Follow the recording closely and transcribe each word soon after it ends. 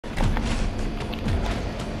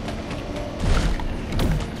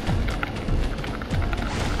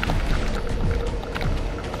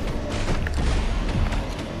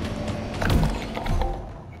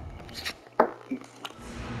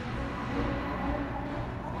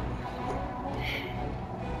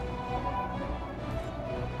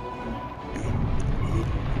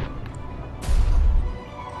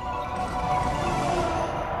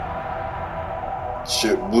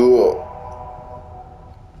ship blew up.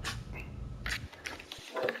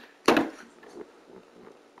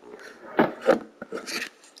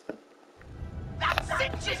 That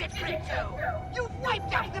cinches it, Crypto! You've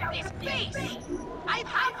wiped out the Blisk base! I've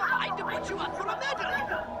half a mind to put you up for a medal,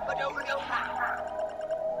 but only half.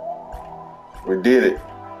 We did it.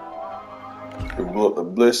 We blew up the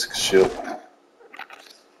Blisk ship.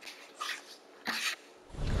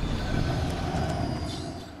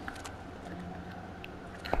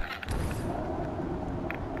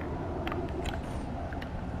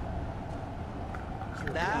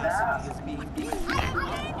 Curiosity is being piqued.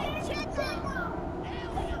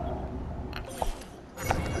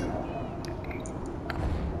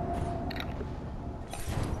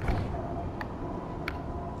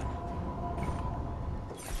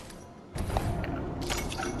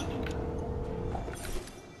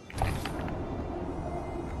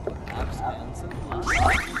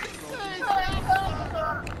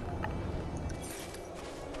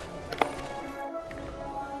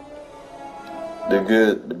 The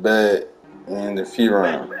good, the bad, and the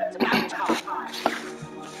Furon.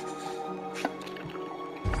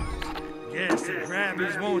 Guess the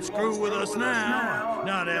Krabbies won't screw with us now.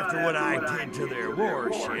 Not after what I did to their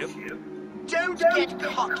warship. Don't get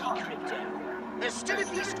cocky, Crypto. There's still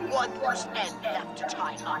at least one loose end left to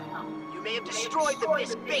tie up. You may have destroyed the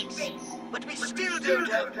Blisk base, but we still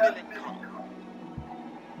don't have Millencolin.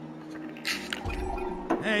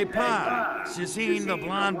 Hey, Pop, you seen the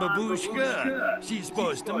blonde babushka? She's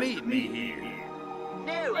supposed to meet me here.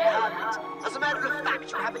 No, I haven't. As a matter of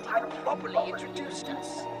fact, you haven't even properly introduced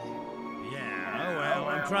us. Yeah, well,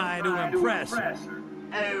 I'm trying to impress her.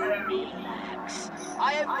 Oh, relax.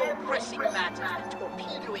 I have more pressing matters than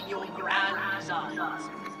torpedoing your grand designs.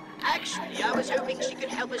 Actually, I was hoping she could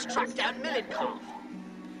help us track down Millencolin.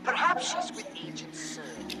 Perhaps she's with Agent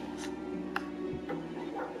Surge.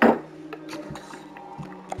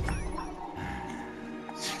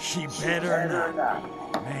 She better not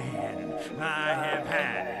be. Man, I have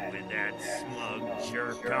had it with that smug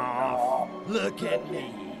jerk-off. Look at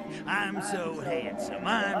me. I'm so handsome.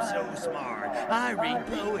 I'm so smart. I read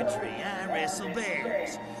poetry. I wrestle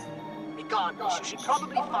bears. Regardless, you should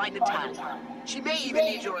probably find Natalia. She may even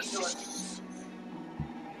need your assistance.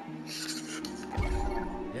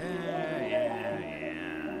 Yeah.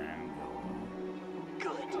 I'm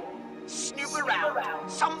going. Good. Snoop around.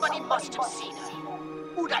 Somebody must have seen her.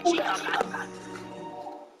 Uda chica man.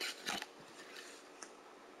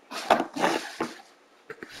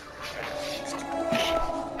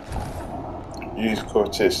 Use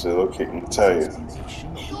Cortez to locate Natalia.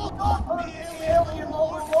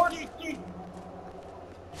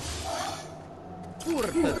 Poor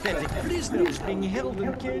pathetic prisoner is being held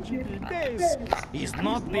in KGB base. He's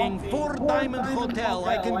not being for Diamond Hotel,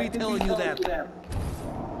 I can be telling you that.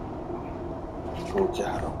 Go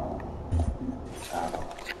got him. Got him.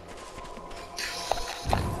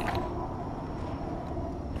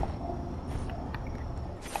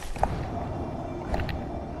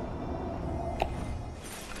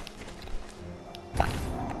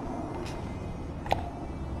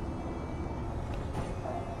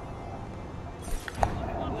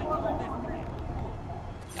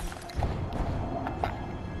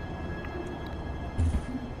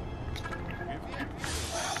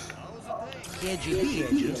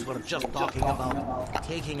 KGB agents were just talking about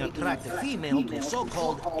taking attractive female to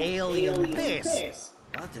so-called alien base.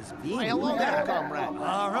 What is being Hello there, comrade.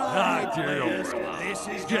 All right, this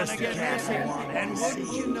is just a casual one, and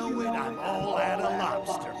wouldn't you know it, I'm all out of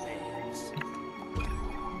lobster bits.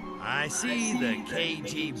 I see the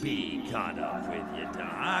KGB caught up with you,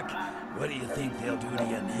 Doc. What do you think they'll do to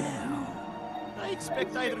you now? I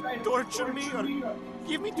expect either torture me or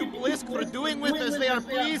give me to Blisk for doing with us they are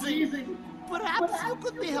pleasing. Perhaps you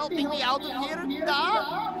could be helping me out of here,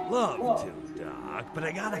 Doc? Love to, Doc, but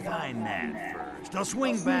I gotta find Nat first. I'll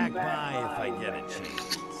swing back by if I get a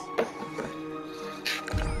chance.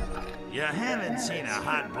 You haven't seen a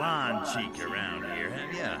hot blonde chick around here,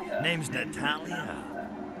 have you? Name's Natalia.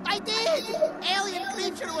 I did! Alien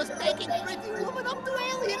creature was taking pretty woman up to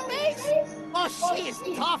alien base! Oh, she is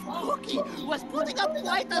tough cookie! Was putting up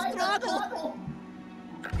quite a struggle!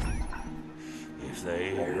 If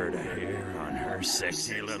they heard a hair on her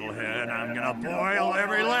sexy little head, I'm gonna boil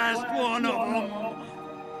every last one of them.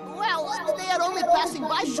 Well, they are only passing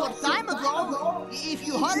by short time ago. If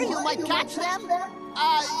you hurry, you might catch them.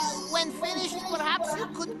 When finished, perhaps you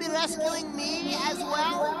could be rescuing me as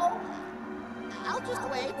well. I'll just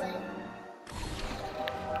wait.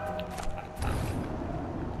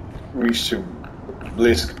 Reach to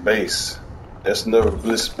Blisk base. That's another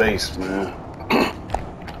Blisk base, man.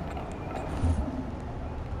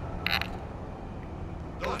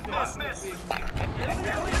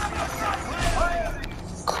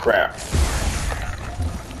 Crap.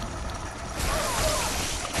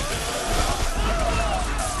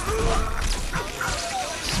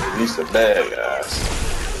 So these are bad guys.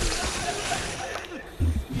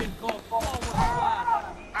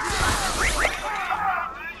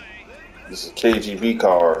 This is KGB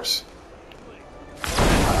cars.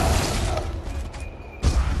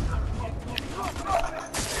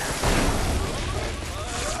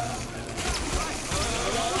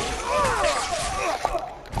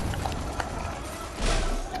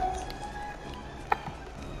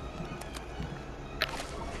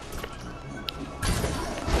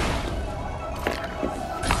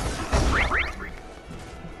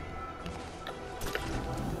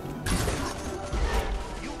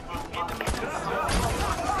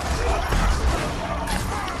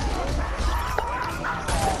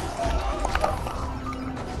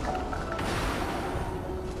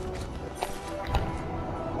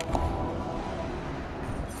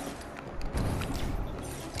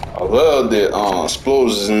 I love the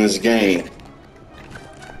explosions in this game.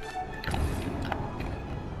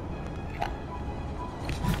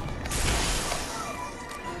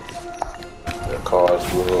 The cars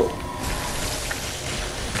blew up.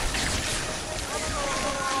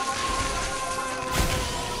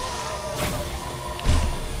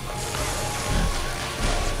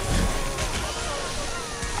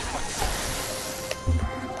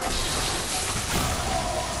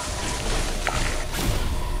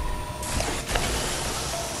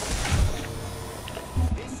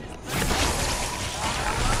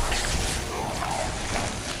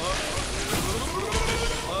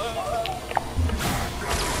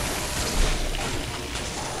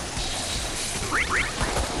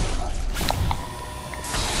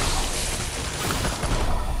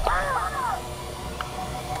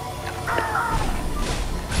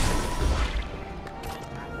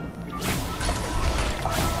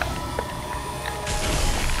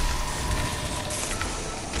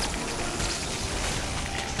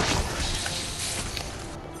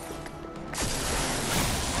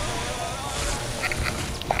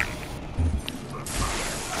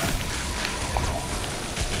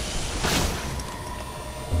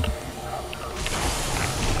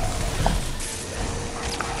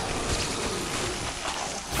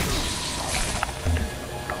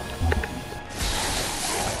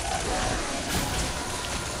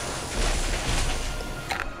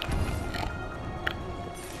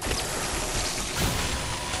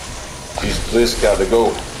 This got to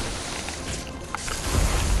go.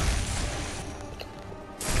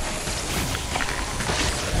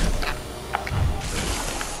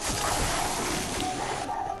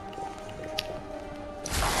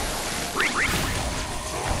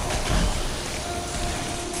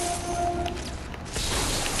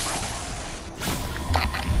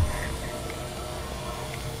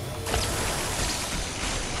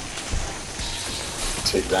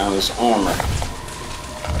 Take down this armor.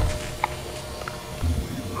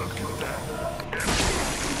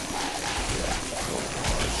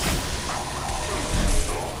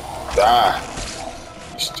 Die,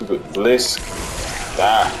 you stupid Blisk.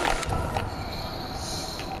 Die.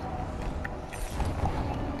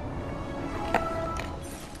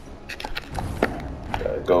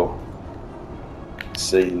 Gotta go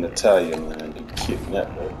save Natalia, man. They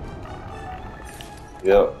kidnapped her.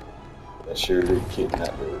 Yep, that sure did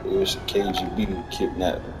kidnap her. It was the KGB who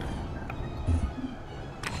kidnapped her.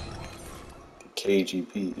 The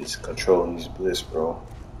KGB is controlling these Blisk, bro.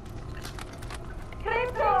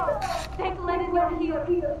 Take Lenin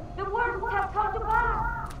here. The worst have come to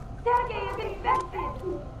pass. Sergei is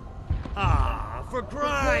infected. Ah, for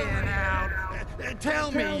crying out.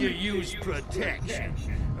 Tell me you use protection.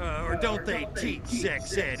 Or don't they teach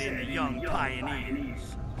sex ed in the Young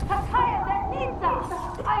Pioneers? Takaya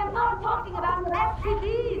Zetnitsa! I am not talking about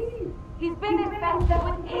STDs. He's been infected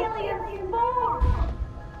with alien spores.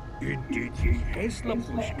 Indeed, he has,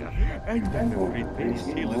 Lapushka, and then everything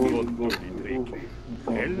still good for the drink.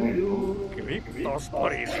 Hello,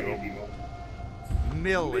 Cryptosporium.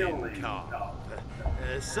 Milenkov.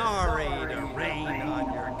 Sorry to rain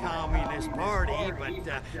on your communist party,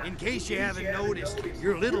 but in case you haven't noticed,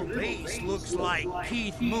 your little base looks like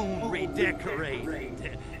Keith Moon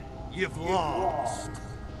redecorated. You've lost.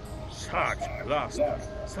 Such bluster,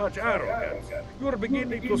 such arrogance. You're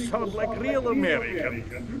beginning to sound like real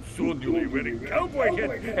American. Soon you'll be wearing cowboy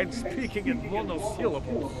hat and speaking in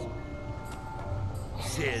monosyllables.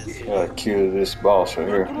 Gotta kill this boss right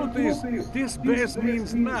here. The truth is, this base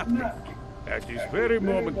means nothing. At this very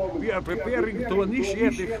moment, we are preparing to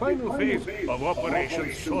initiate the final phase of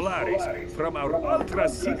Operation Solaris from our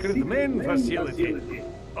ultra-secret main facility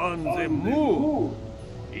on the moon.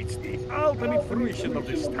 It's the ultimate fruition of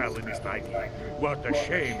the Stalinist idea. What a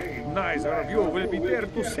shame neither of you will be there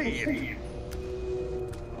to see it.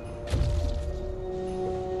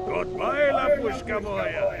 Goodbye, Lapushka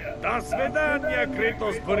moja. До свидания,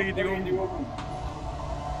 Kratos Buridium.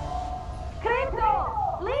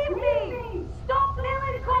 Kratos, leave me! Stop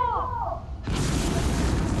Milenkov!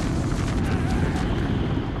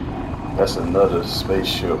 That's another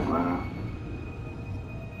spaceship, man.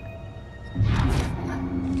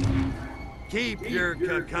 Keep your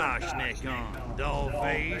Kakashnik on,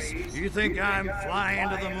 dollface. You think I'm flying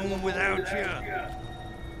to the moon without you?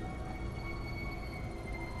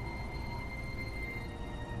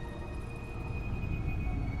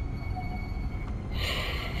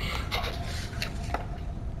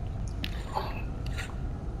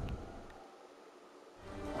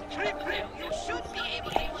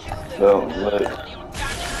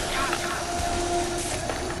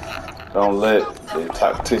 Don't let the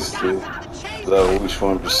toxicity level reach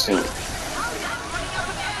 1%.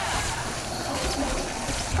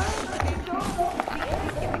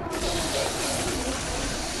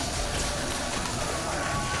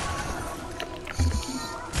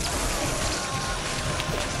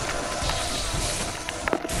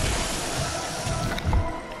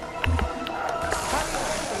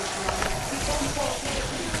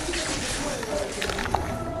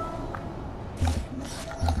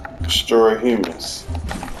 Destroy humans.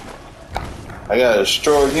 I gotta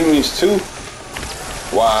destroy humans too?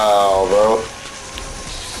 Wow, bro.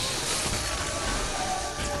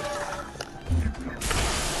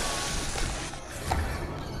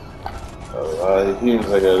 A lot of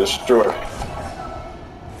humans I gotta destroy.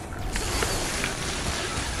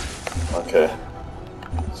 Okay.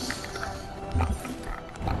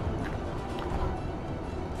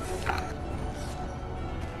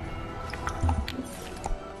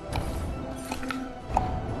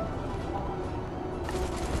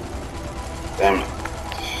 Damn it.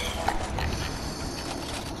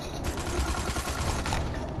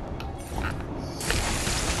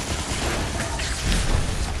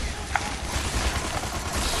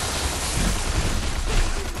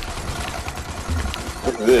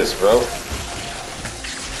 Look at this, bro.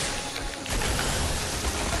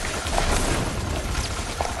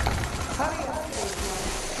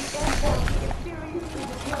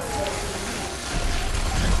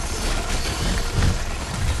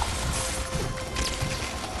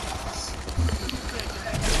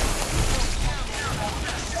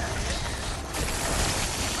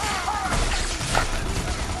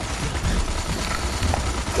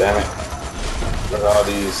 Damn it. Look at all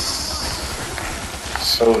these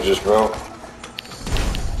soldiers, bro.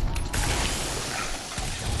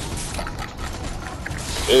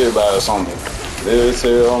 Everybody's on me.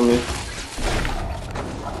 Military on me.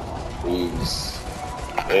 These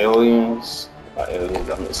aliens. Not aliens,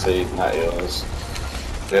 I'm gonna say not aliens.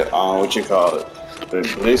 They're what you call it? The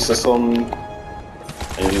police or something.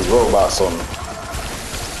 And these robots on me.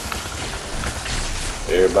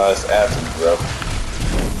 Everybody's after me, bro.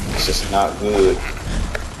 It's just not good.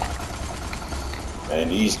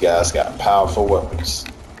 And these guys got powerful weapons.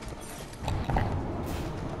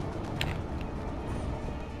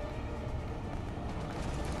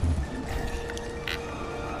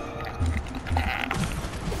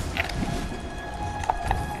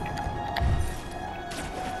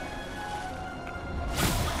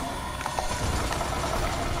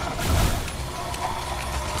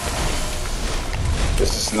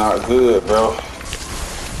 This is not good, bro.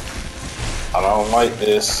 I don't like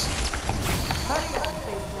this.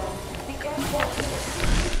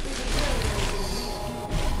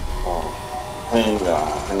 Oh, hang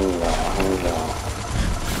on.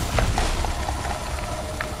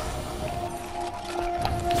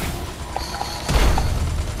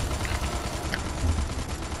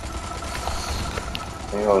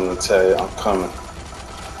 Hang on, Natalia, I'm coming.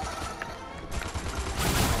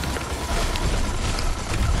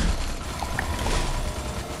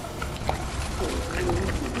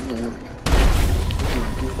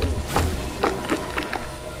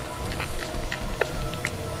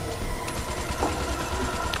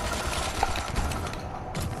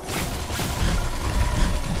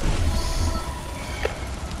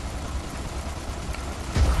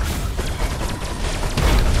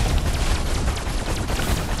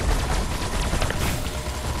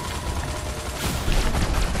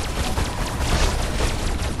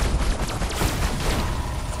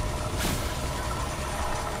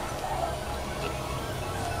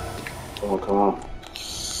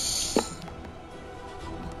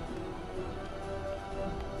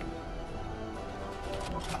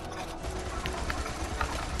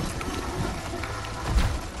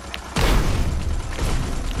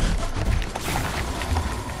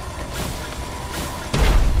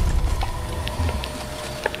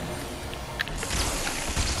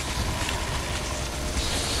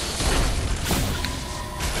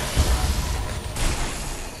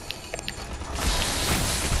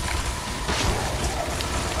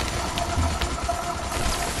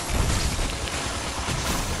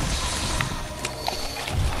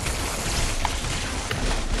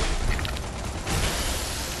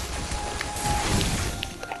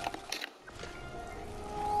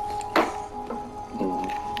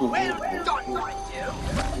 Well done, Brendo.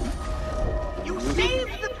 You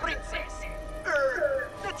saved the princess.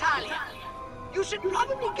 Natalia. You should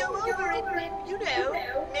probably go over and, you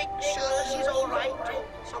know, make sure she's all right or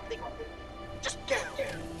something. Just go.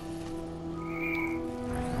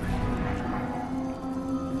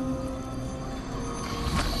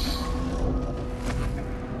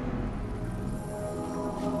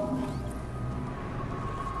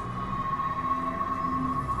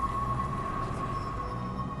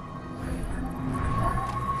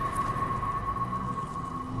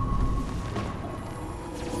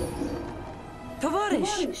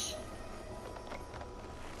 Товарищ!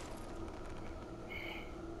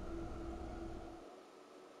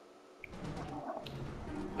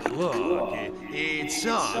 Look, it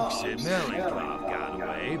sucks that Melenkov got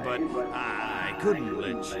away, but I couldn't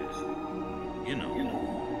let you, you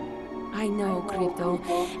know. I know, Crypto,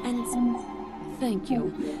 and thank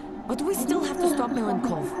you. But we still have to stop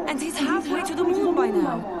Melenkov, and he's halfway to the moon by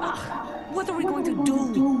now. Ugh, what are we going to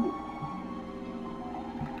do?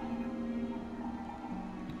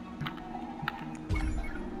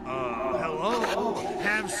 Hello?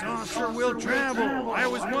 Have saucer will travel. I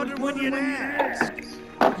was wondering when you'd ask.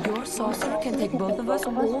 Your saucer can take both of us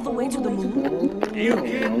all the way to the moon? You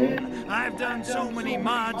kidding? I've done so many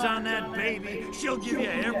mods on that baby. She'll give you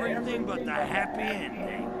everything but the happy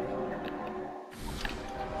ending.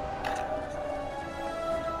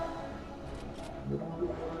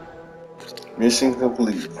 Mission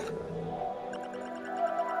complete.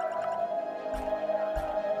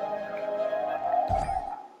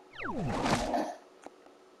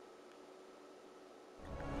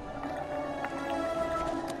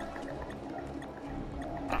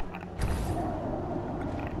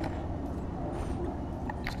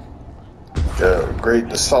 Yeah, great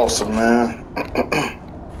the salsa, man.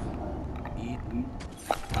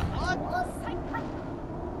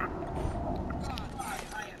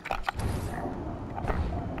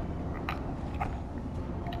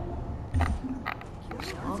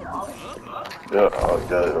 Yeah, I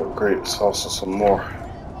got great salsa some more.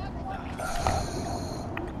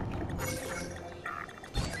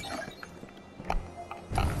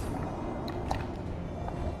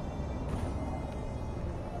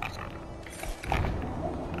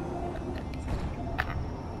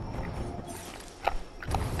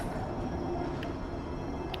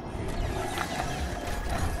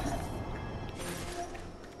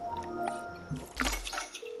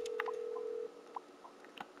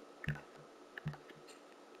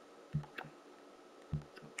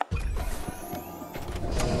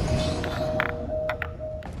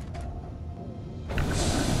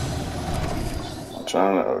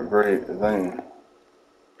 Trying to upgrade the thing.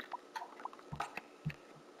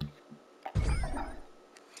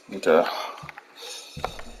 Okay.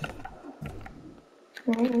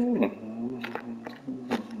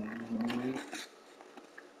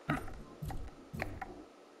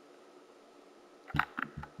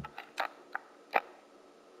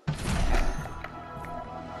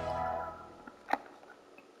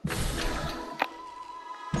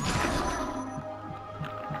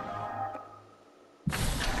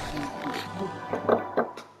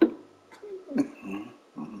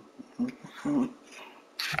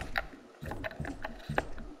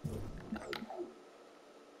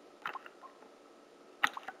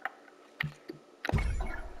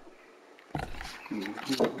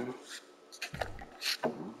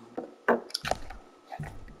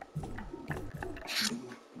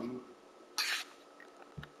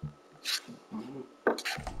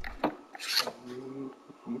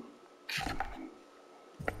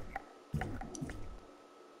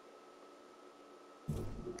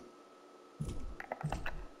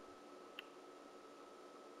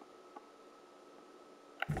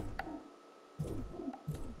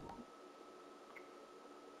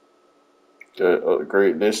 To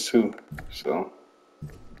upgrade this too, so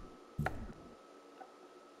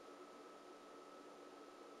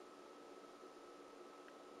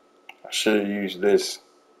I should use this,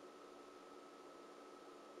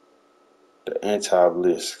 the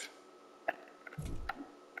Anti-Blisk.